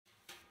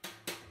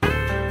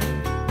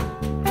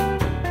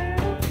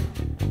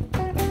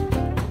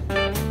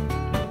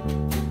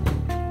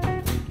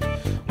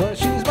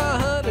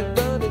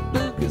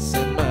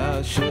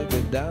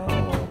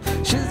doll.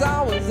 She's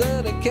always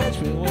there to catch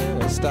me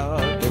when I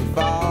start to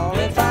fall.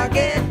 If I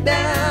get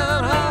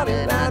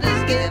downhearted, I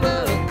just give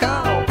her a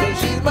call, 'cause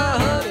she's my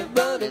honey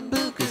bunny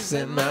boo kiss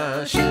and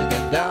my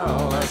sugar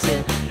doll. I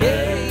said,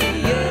 yeah,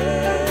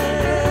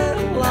 yeah,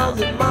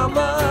 lousy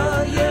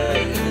mama, yeah,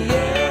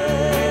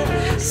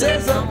 yeah,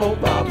 says I'm for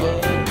Papa,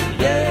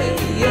 yeah,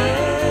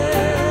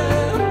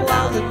 yeah,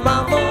 lousy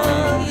mama,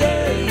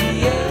 yeah,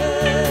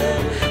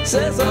 yeah,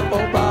 says I'm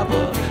for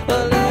Papa.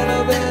 A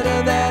little bit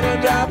of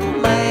that'll drive a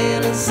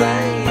man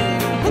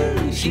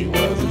insane. She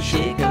wasn't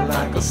shaking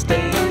like a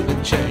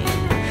stable chain.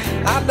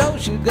 I know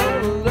she's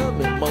gonna love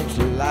me most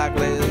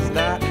likely as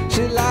not.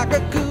 She like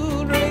a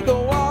cool drink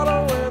of water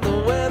when the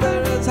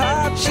weather is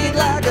hot. She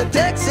like a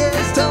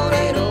Texas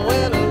tornado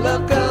when the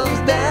love comes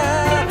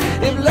down.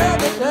 If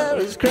loving her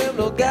is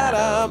criminal, got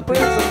her in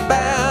prison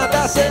bound.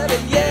 I said,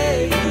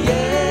 yeah,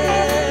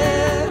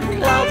 yeah,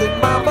 lousy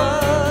mama,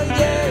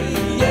 yeah,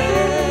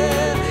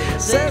 yeah,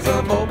 says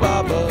I'm for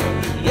Papa,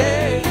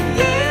 yeah,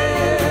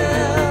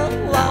 yeah,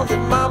 lousy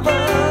mama,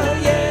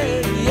 yeah,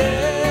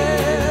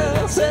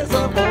 yeah, says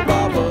I'm for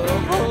Papa.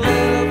 A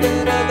little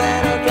bit of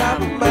that'll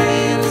drive a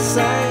man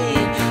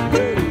insane.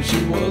 Ooh, she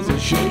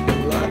wasn't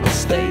shaking like a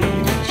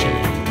stable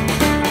chain.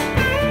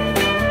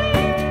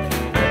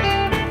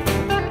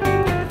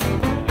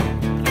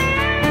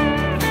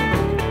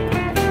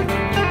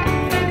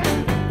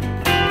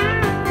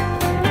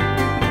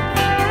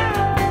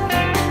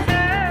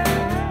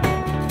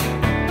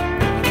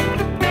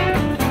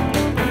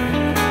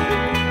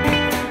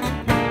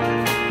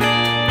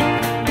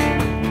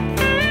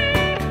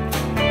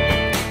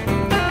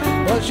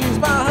 Well, she's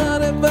my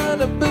honey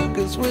bunny boo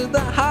kiss with the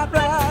high